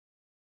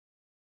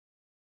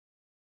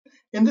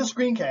In this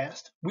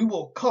screencast, we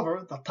will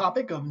cover the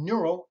topic of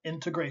neural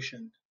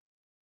integration.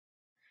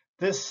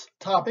 This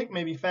topic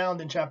may be found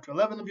in Chapter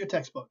 11 of your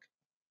textbook.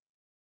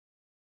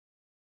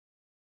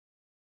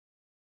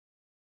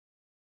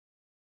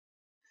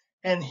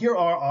 And here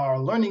are our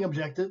learning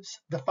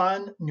objectives.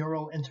 Define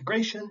neural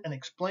integration and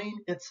explain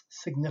its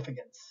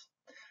significance.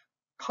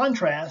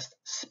 Contrast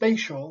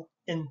spatial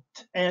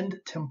and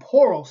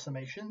temporal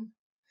summation.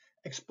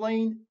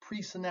 Explain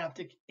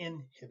presynaptic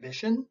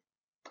inhibition.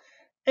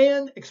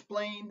 And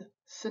explain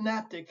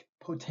synaptic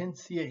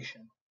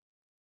potentiation.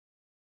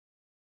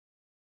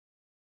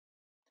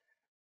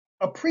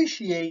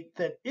 Appreciate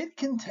that it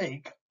can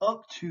take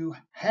up to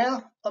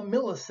half a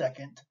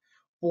millisecond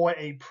for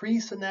a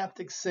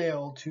presynaptic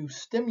cell to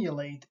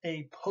stimulate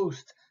a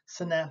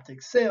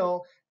postsynaptic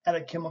cell at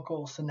a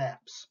chemical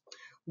synapse.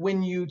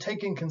 When you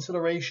take in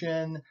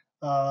consideration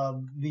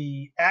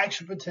the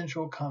action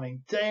potential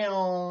coming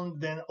down,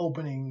 then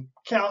opening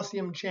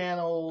calcium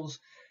channels,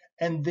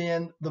 and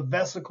then the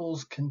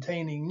vesicles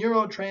containing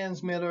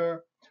neurotransmitter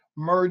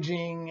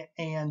merging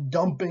and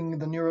dumping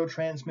the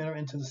neurotransmitter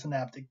into the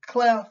synaptic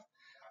cleft,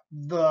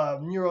 the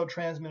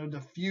neurotransmitter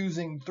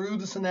diffusing through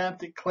the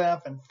synaptic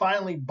cleft and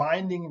finally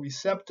binding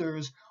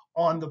receptors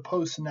on the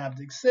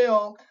postsynaptic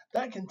cell,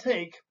 that can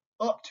take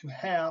up to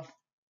half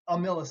a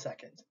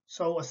millisecond.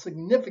 So a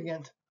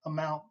significant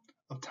amount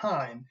of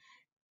time.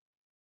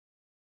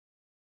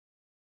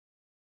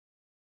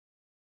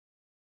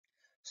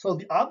 So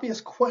the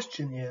obvious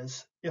question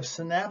is, if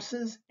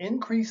synapses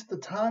increase the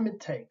time it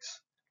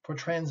takes for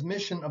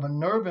transmission of a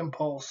nerve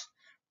impulse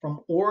from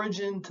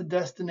origin to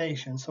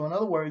destination, so in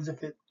other words,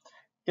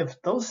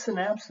 if those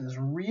synapses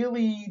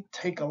really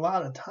take a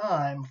lot of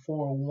time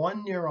for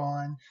one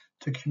neuron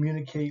to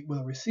communicate with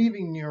a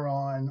receiving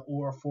neuron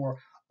or for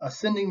a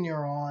sending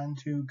neuron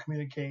to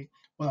communicate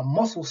with a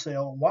muscle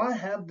cell, why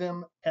have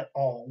them at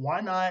all?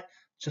 Why not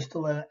just to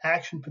let an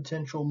action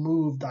potential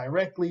move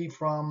directly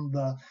from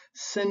the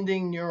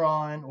sending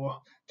neuron or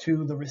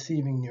to the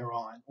receiving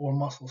neuron or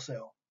muscle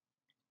cell?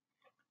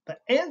 The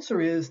answer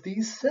is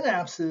these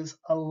synapses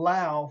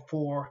allow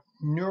for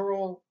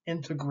neural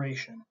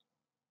integration.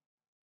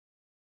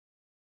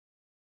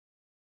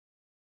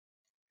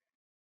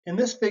 In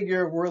this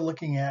figure, we're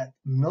looking at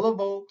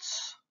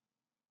millivolts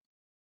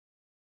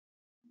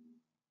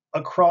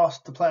across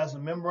the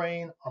plasma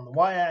membrane on the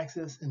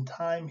y-axis and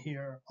time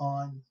here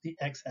on the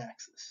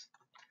x-axis.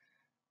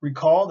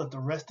 Recall that the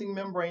resting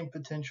membrane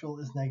potential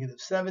is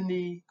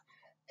 -70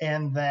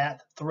 and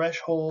that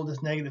threshold is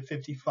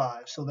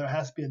 -55. So there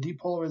has to be a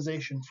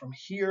depolarization from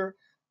here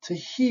to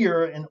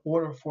here in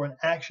order for an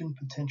action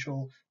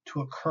potential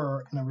to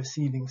occur in a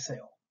receiving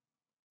cell.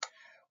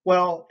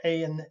 Well,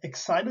 an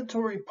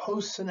excitatory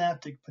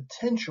postsynaptic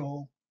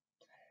potential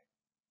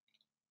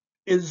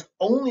is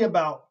only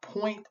about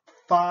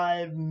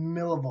 0.5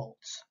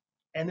 millivolts,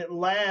 and it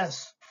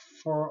lasts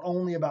for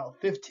only about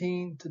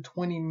 15 to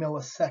 20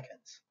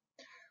 milliseconds.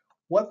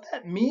 What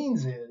that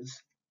means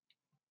is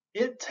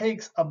it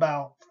takes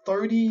about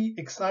 30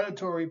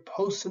 excitatory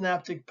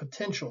postsynaptic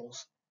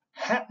potentials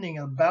happening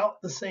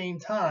about the same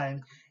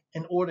time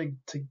in order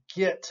to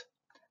get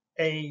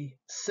a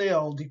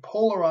cell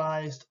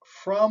depolarized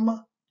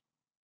from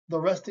the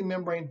resting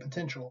membrane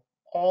potential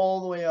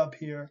all the way up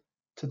here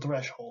to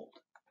threshold.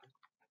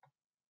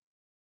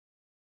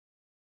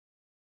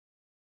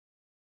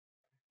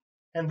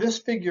 And this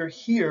figure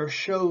here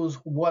shows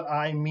what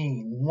I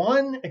mean.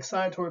 One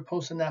excitatory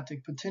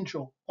postsynaptic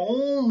potential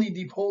only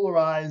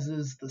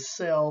depolarizes the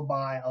cell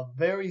by a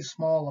very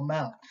small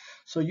amount.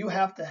 So you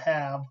have to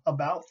have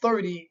about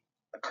 30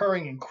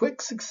 occurring in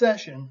quick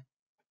succession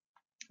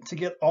to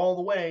get all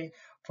the way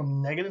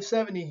from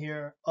 -70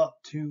 here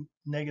up to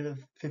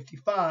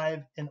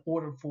 -55 in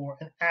order for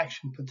an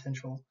action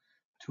potential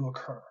to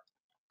occur.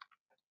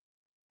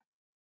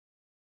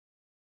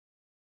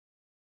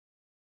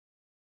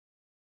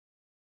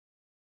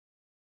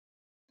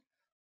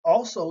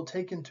 Also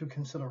take into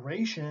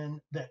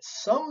consideration that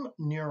some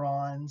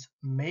neurons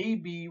may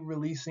be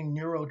releasing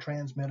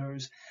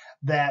neurotransmitters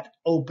that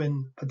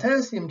open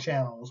potassium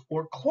channels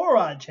or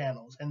chloride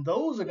channels, and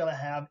those are going to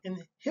have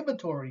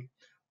inhibitory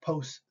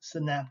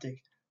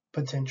postsynaptic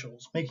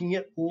potentials, making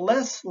it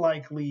less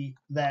likely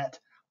that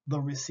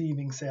the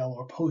receiving cell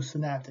or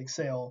postsynaptic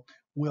cell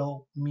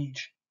will meet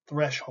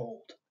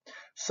threshold.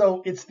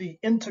 So it's the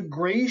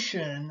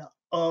integration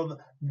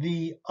of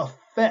the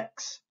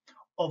effects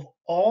of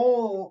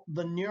all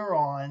the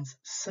neurons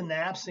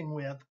synapsing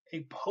with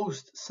a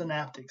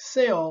postsynaptic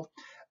cell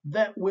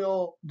that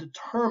will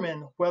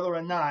determine whether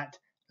or not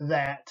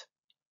that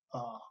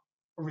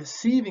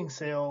receiving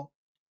cell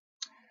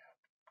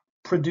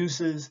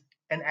produces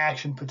an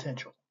action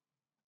potential.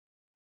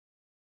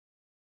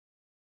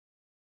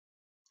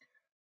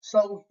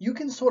 So you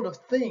can sort of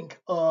think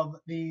of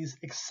these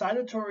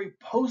excitatory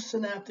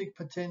postsynaptic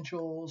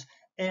potentials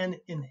and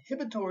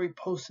inhibitory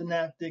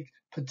postsynaptic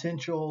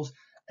potentials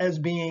as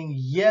being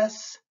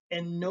yes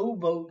and no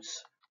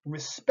votes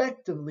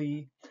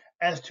respectively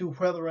as to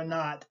whether or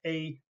not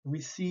a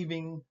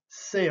receiving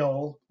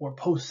cell or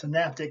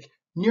postsynaptic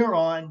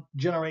neuron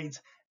generates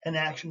an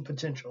action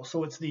potential.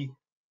 So it's the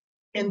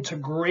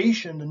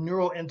integration, the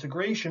neural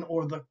integration,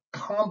 or the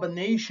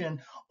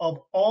combination of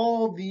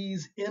all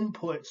these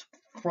inputs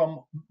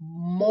from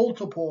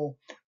multiple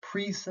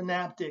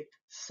presynaptic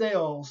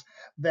cells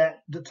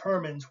that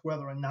determines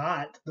whether or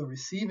not the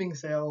receiving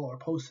cell or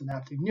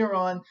postsynaptic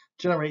neuron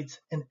generates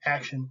an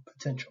action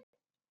potential.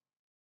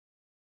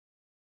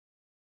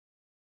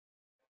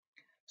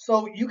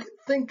 So you can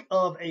think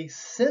of a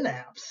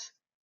synapse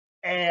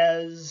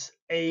as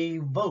a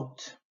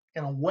vote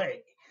in a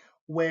way,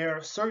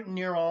 where certain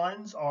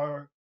neurons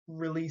are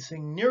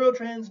releasing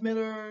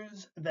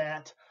neurotransmitters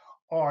that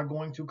are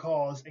going to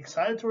cause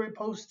excitatory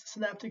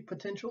postsynaptic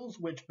potentials,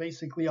 which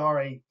basically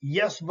are a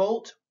yes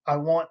vote. I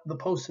want the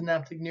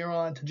postsynaptic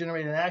neuron to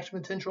generate an action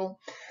potential,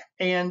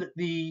 and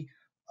the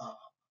uh,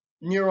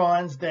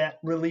 neurons that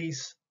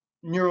release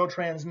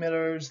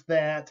neurotransmitters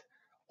that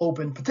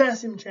open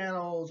potassium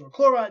channels or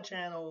chloride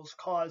channels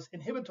cause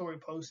inhibitory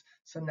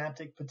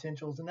postsynaptic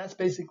potentials, and that's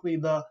basically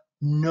the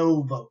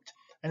no vote.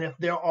 And if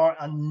there are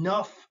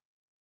enough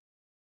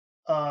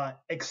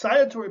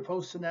excitatory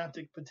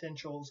postsynaptic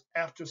potentials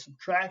after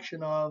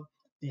subtraction of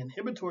the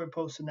inhibitory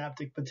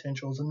postsynaptic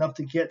potentials, enough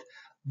to get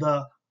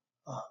the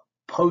uh,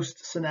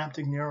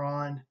 postsynaptic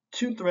neuron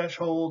to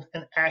threshold,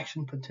 an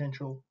action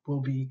potential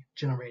will be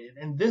generated.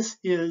 And this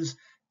is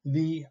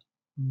the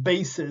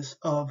basis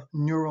of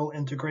neural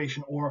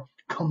integration, or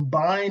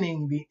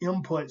combining the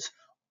inputs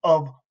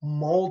of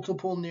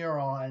multiple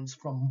neurons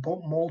from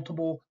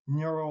multiple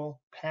neural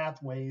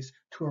pathways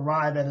to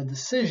arrive at a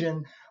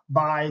decision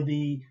by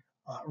the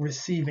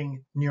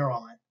receiving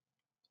neuron.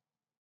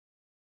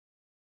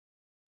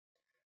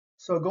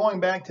 So going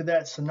back to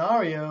that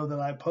scenario that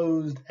I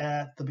posed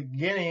at the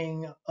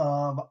beginning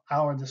of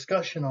our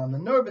discussion on the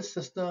nervous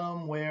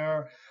system,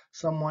 where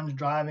someone's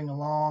driving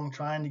along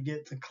trying to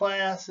get to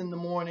class in the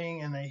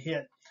morning and they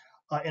hit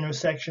an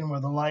intersection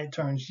where the light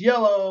turns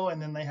yellow,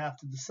 and then they have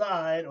to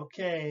decide,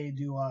 okay,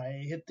 do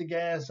I hit the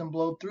gas and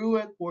blow through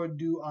it, or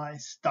do I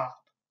stop?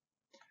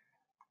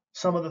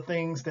 Some of the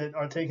things that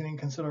are taken in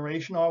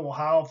consideration are, well,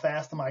 how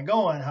fast am I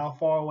going? How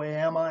far away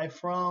am I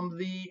from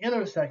the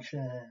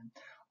intersection?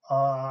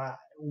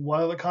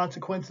 What are the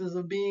consequences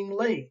of being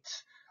late?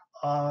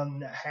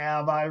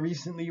 Have I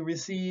recently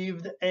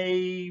received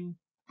a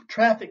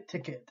traffic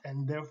ticket,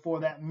 and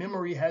therefore that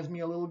memory has me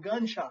a little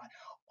gun shy?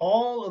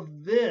 All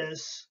of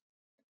this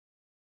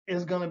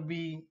is going to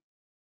be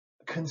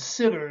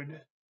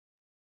considered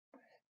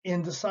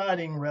in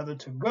deciding whether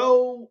to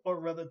go or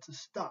whether to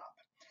stop.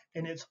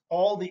 And it's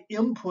all the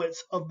inputs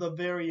of the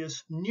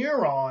various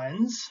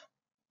neurons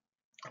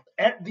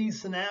at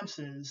these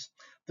synapses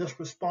that's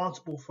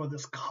responsible for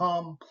this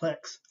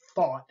complex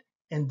thought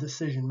and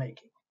decision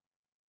making.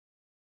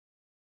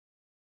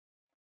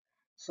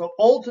 So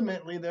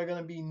ultimately, they're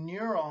going to be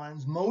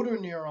neurons, motor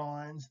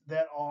neurons,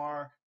 that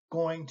are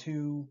going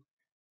to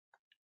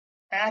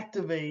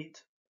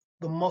activate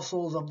the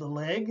muscles of the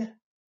leg,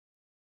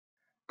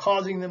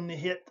 causing them to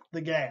hit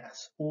the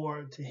gas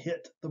or to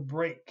hit the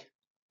brake.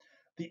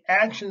 The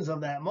actions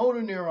of that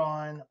motor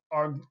neuron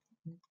are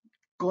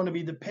going to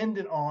be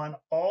dependent on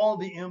all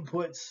the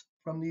inputs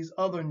from these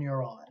other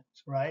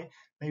neurons, right?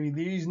 Maybe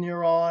these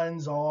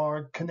neurons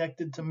are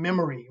connected to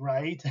memory,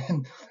 right?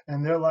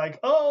 And they're like,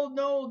 oh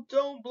no,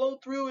 don't blow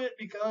through it,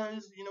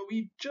 because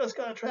we just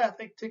got a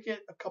traffic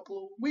ticket a couple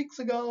of weeks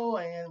ago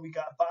and we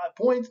got 5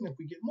 points, and if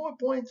we get more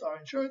points, our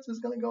insurance is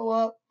going to go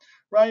up,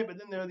 right? But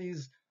then there are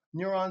these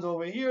neurons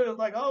over here that's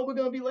like, oh, we're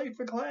going to be late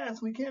for class.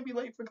 We can't be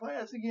late for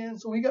class again,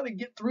 so we got to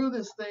get through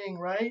this thing,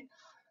 right?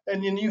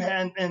 And then you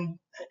had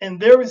and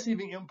they're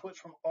receiving inputs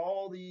from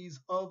all these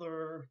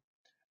other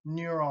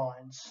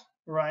neurons,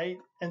 right?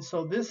 And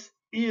so this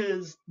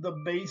is the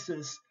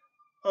basis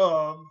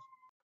of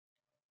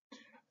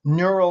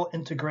neural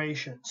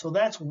integration. So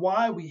that's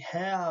why we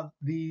have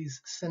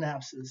these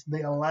synapses.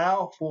 They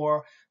allow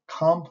for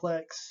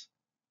complex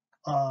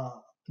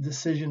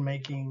decision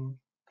making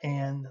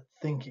and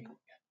thinking.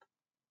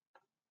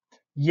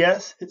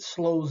 Yes, it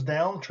slows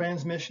down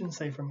transmission,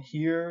 say from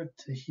here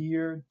to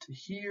here to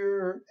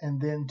here, and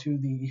then to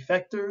the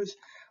effectors,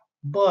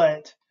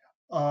 but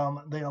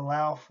they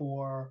allow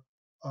for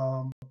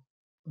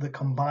the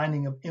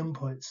combining of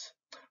inputs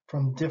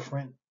from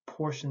different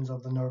portions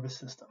of the nervous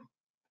system.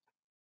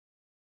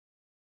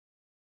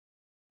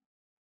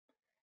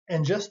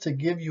 And just to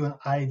give you an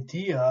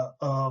idea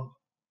of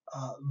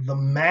the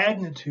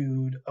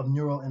magnitude of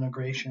neural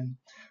integration,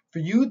 for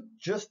you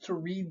just to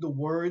read the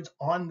words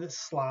on this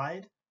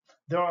slide,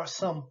 there are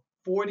some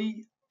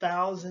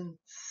 40,000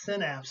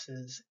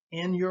 synapses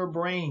in your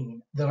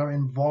brain that are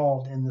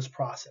involved in this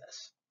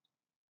process.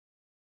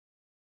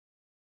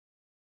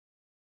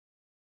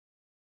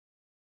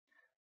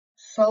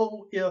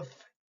 So if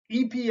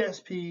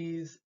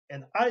EPSPs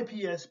and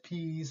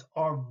IPSPs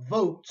are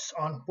votes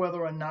on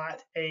whether or not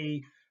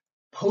a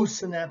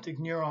postsynaptic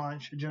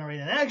neuron should generate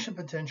an action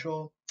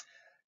potential,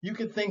 you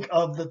could think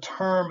of the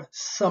term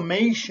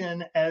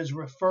summation as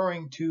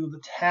referring to the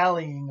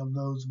tallying of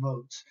those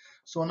votes.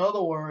 So in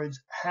other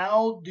words,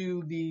 how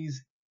do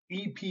these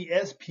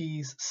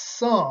EPSPs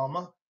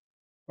sum,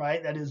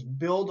 right? That is,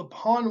 build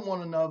upon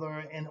one another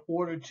in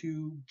order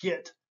to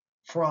get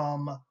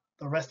from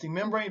the resting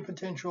membrane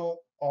potential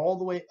all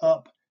the way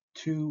up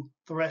to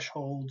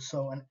threshold,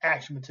 so an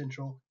action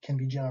potential can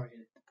be generated.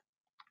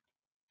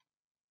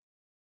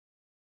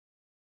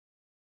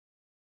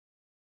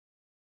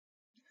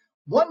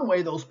 One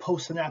way those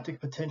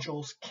postsynaptic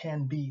potentials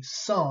can be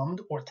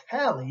summed or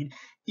tallied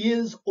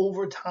is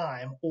over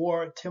time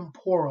or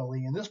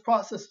temporally, and this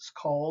process is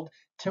called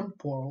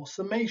temporal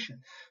summation.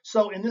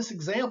 So in this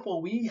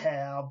example, we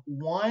have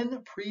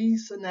one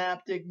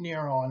presynaptic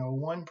neuron or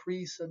one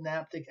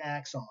presynaptic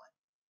axon,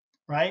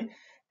 right?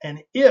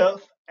 And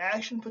if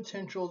action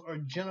potentials are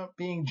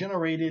being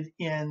generated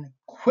in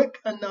quick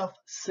enough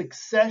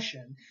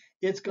succession,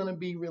 it's going to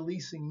be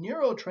releasing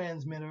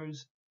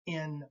neurotransmitters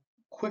in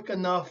quick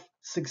enough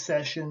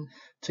succession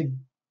to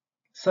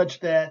such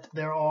that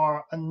there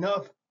are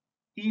enough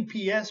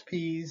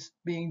EPSPs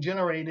being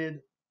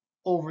generated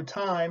over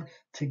time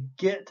to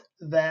get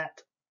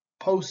that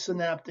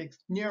postsynaptic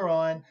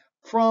neuron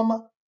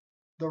from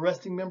the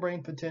resting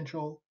membrane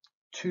potential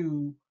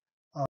to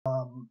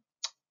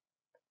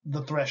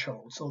the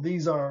threshold. So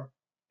these are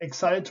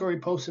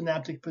excitatory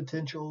postsynaptic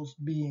potentials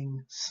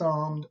being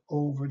summed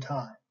over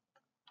time.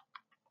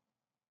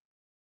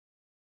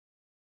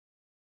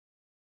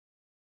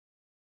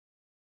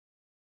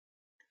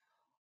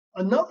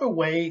 Another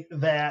way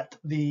that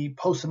the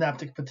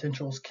postsynaptic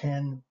potentials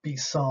can be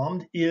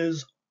summed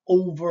is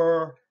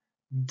over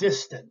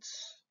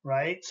distance,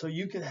 right? So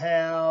you could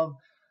have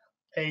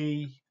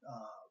a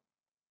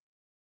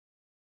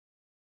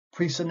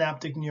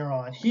presynaptic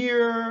neuron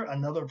here,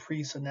 another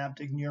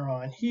presynaptic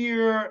neuron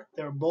here.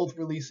 They're both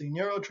releasing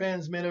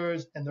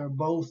neurotransmitters and they're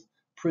both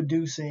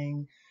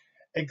producing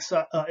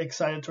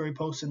excitatory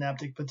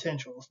postsynaptic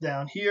potentials.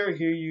 Down here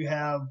you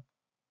have,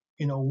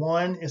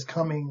 one is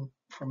coming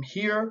from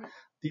here,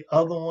 the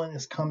other one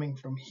is coming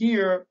from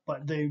here,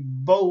 but they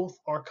both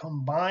are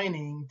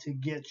combining to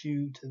get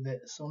you to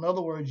this. So in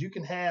other words, you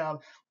can have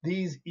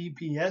these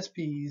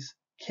EPSPs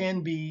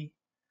can be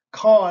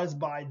caused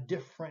by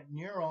different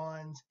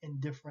neurons in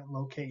different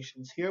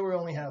locations. Here we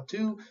only have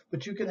 2,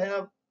 but you could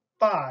have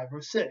 5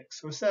 or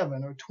 6 or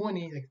 7 or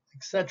 20,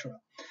 etc.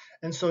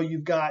 And so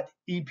you've got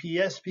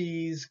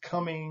EPSPs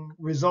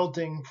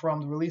resulting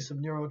from the release of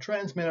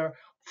neurotransmitter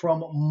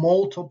from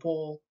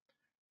multiple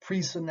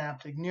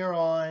presynaptic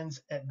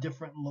neurons at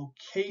different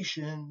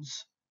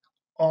locations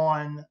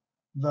on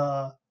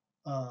the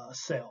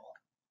cell.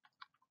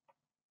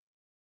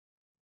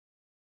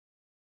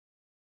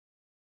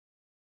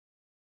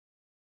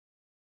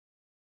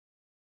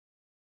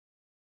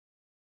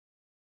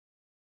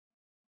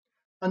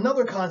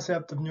 Another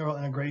concept of neural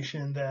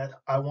integration that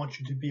I want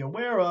you to be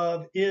aware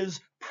of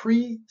is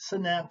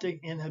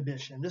presynaptic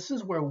inhibition. This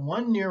is where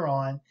one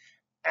neuron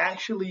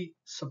actually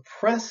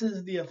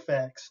suppresses the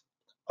effects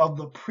of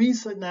the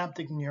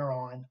presynaptic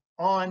neuron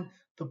on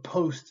the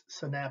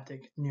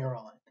postsynaptic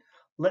neuron.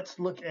 Let's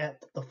look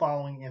at the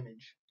following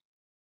image.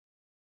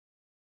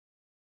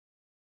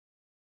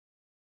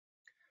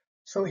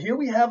 So here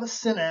we have a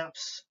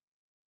synapse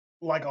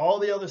like all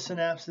the other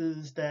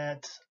synapses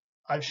that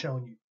I've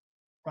shown you,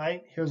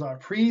 right? Here's our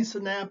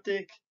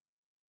presynaptic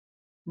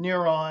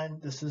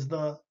neuron. This is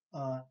the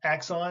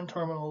axon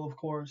terminal, of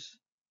course.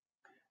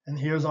 And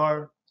here's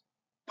our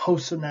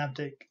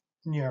postsynaptic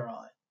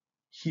neuron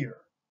here.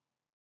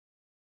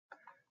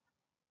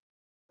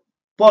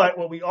 But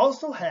what we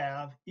also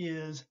have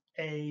is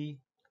an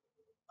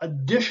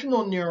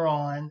additional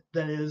neuron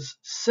that is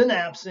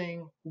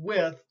synapsing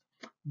with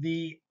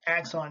the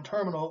axon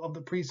terminal of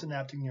the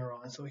presynaptic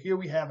neuron. So here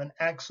we have an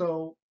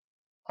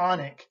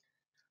axonic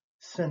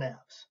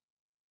synapse.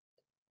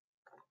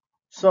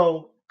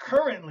 So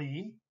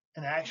currently,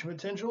 an action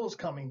potential is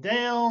coming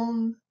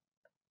down,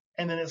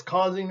 and then it's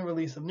causing the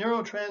release of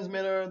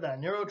neurotransmitter.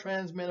 That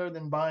neurotransmitter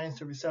then binds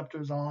to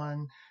receptors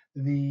on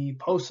the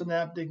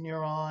postsynaptic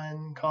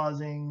neuron,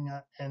 causing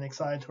an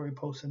excitatory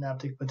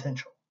postsynaptic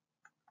potential.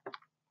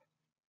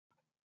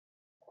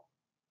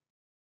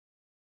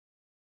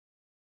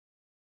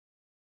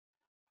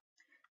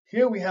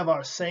 Here we have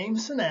our same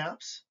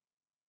synapse.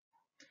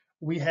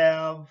 We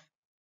have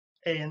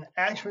an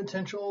action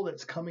potential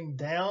that's coming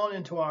down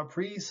into our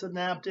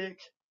presynaptic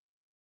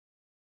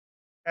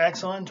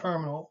axon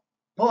terminal,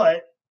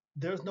 but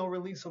there's no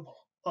release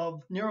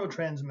of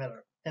neurotransmitter,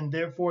 and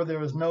therefore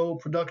there is no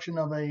production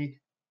of a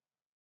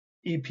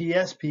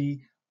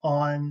EPSP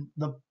on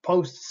the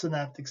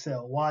postsynaptic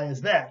cell. Why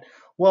is that?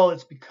 Well,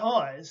 it's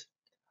because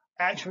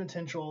action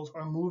potentials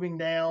are moving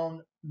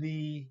down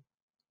the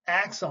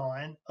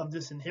axon of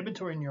this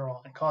inhibitory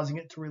neuron, causing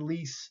it to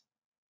release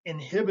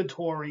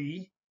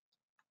inhibitory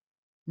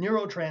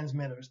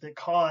neurotransmitters that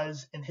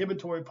cause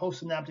inhibitory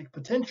postsynaptic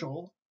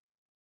potential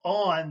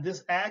on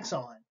this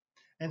axon.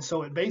 And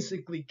so it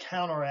basically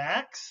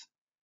counteracts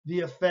the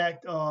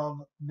effect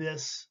of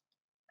this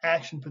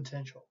action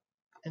potential.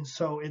 And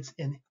so it's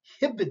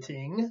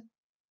inhibiting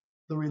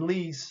the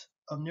release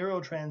of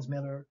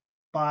neurotransmitter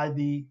by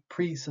the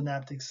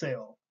presynaptic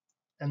cell.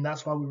 And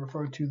that's why we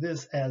refer to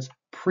this as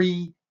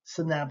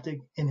presynaptic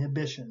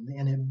inhibition. The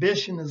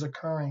inhibition is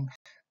occurring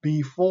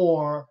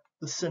before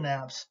the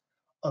synapse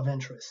of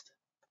interest.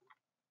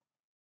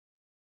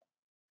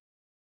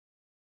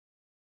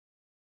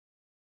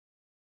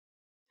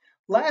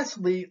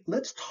 Lastly,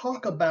 let's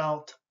talk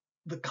about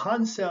the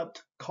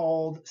concept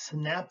called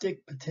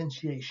synaptic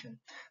potentiation.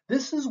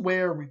 This is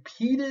where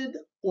repeated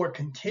or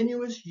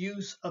continuous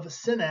use of a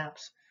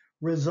synapse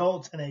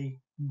results in a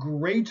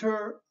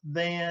greater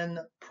than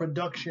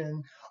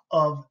production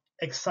of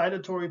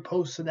excitatory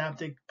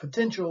postsynaptic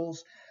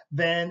potentials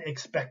than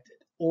expected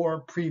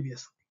or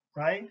previously,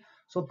 right?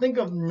 So think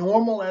of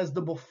normal as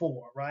the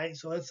before, right?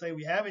 So let's say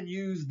we haven't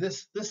used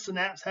this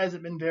synapse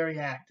hasn't been very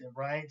active,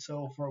 right?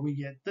 So we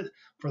get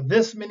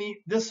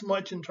this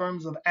much in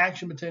terms of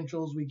action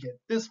potentials, we get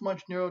this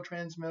much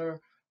neurotransmitter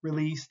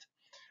released,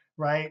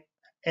 right?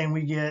 And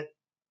we get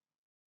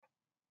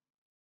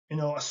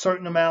a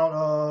certain amount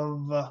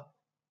of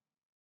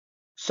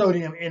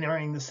sodium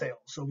entering the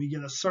cell. So we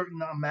get a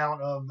certain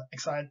amount of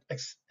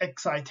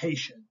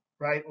excitation,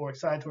 right? Or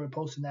excitatory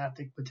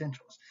postsynaptic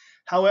potentials.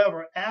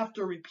 However,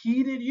 after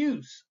repeated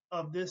use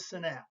of this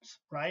synapse,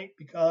 right?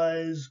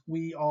 Because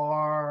we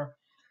are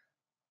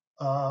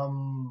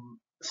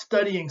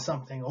studying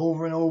something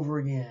over and over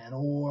again,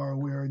 or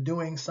we're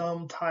doing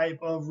some type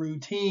of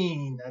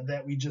routine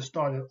that we just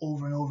started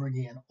over and over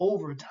again.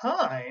 Over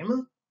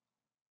time,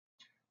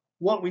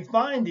 what we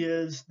find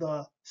is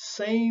the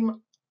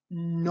same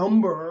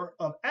number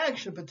of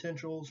action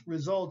potentials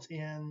results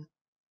in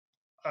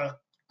a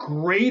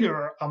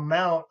greater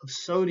amount of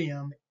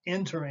sodium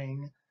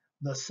entering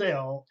the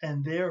cell,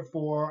 and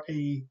therefore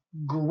a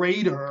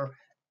greater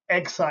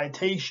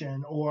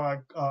excitation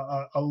or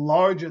a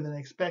larger than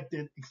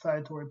expected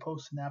excitatory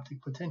postsynaptic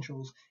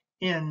potentials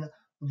in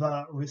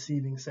the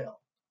receiving cell.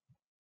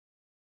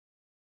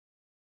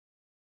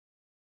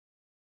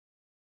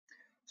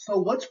 So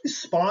what's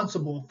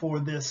responsible for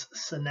this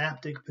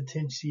synaptic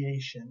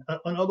potentiation?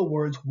 In other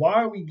words, why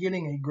are we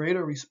getting a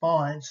greater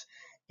response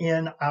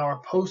in our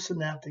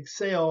postsynaptic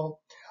cell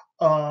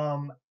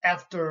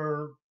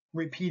after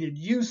repeated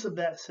use of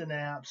that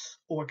synapse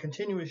or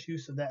continuous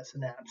use of that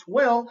synapse?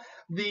 Well,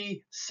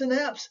 the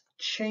synapse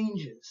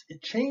changes.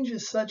 It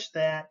changes such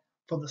that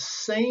for the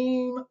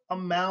same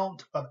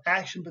amount of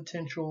action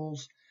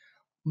potentials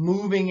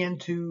moving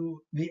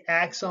into the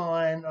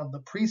axon of the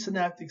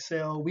presynaptic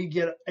cell, we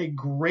get a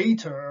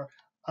greater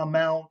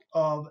amount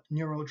of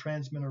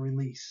neurotransmitter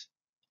release.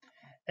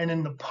 And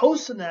in the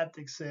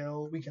postsynaptic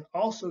cell, we can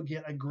also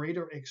get a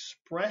greater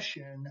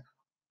expression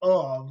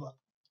of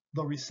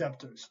the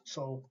receptors.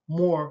 So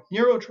more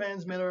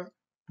neurotransmitter,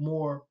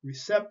 more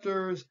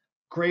receptors,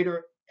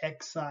 greater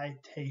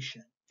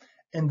excitation.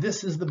 And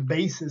this is the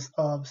basis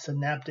of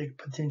synaptic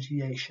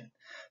potentiation.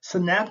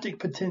 Synaptic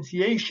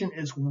potentiation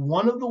is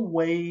one of the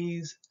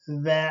ways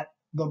that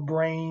the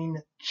brain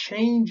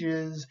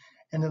changes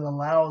and it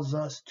allows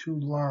us to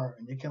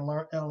learn. It can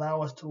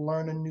allow us to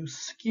learn a new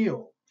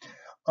skill.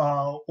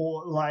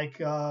 Or like,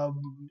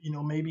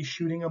 maybe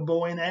shooting a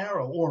bow and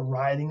arrow or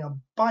riding a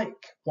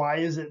bike. Why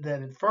is it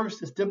that at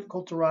first it's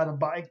difficult to ride a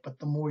bike, but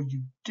the more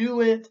you do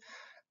it,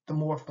 the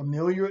more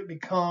familiar it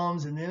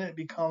becomes, and then it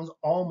becomes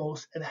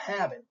almost a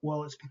habit?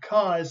 Well, it's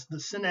because the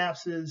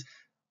synapses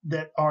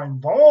that are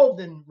involved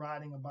in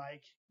riding a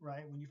bike,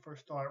 right, when you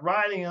first start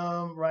riding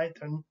them, right,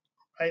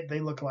 they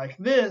look like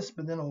this,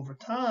 but then over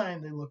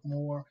time, they look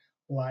more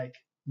like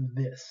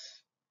this.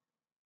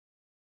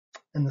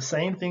 And the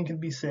same thing can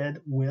be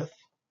said with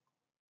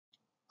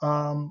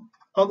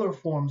other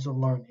forms of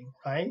learning,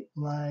 right?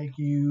 Like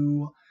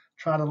you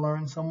try to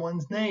learn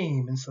someone's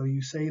name, and so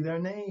you say their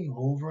name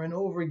over and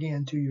over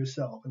again to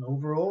yourself and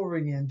over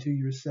again to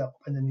yourself,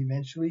 and then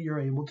eventually you're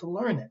able to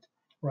learn it,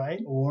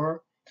 right?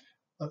 Or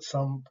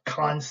some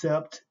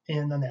concept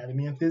in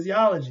anatomy and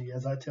physiology.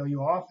 As I tell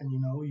you often,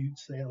 you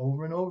say it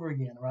over and over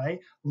again, right?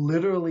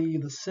 Literally,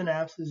 the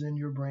synapses in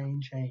your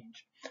brain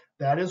change.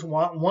 That is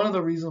one of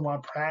the reasons why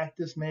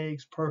practice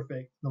makes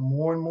perfect. The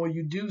more and more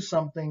you do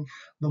something,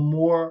 the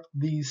more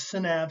these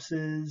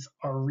synapses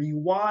are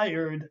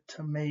rewired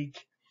to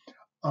make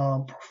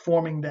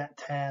performing that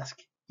task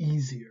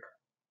easier.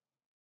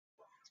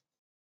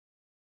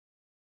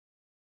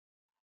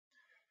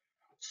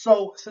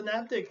 So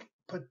synaptic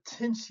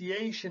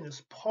potentiation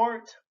is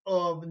part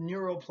of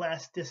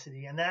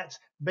neuroplasticity, and that's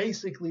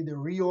basically the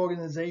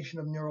reorganization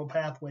of neural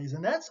pathways,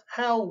 and that's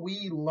how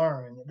we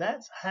learn.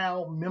 That's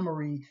how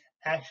memory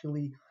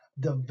actually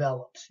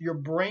develops. Your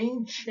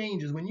brain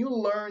changes when you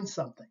learn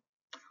something,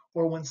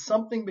 or when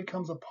something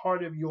becomes a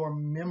part of your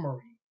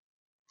memory.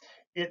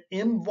 It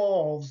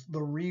involves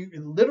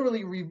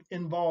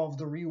involves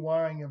the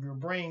rewiring of your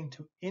brain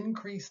to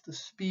increase the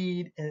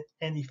speed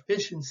and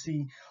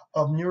efficiency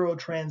of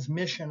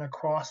neurotransmission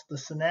across the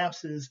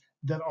synapses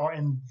that are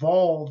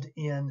involved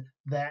in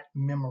that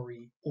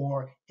memory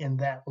or in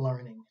that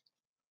learning.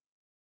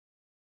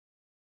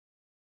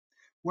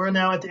 We're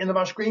now at the end of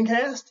our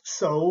screencast,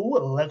 so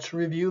let's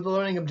review the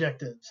learning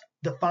objectives.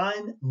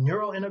 Define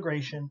neural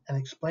integration and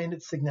explain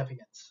its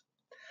significance.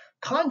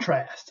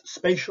 contrast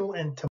spatial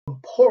and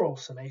temporal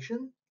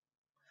summation,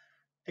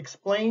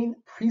 explain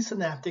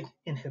presynaptic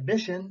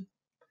inhibition,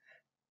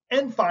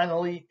 and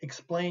finally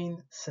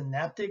explain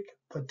synaptic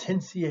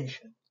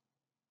potentiation.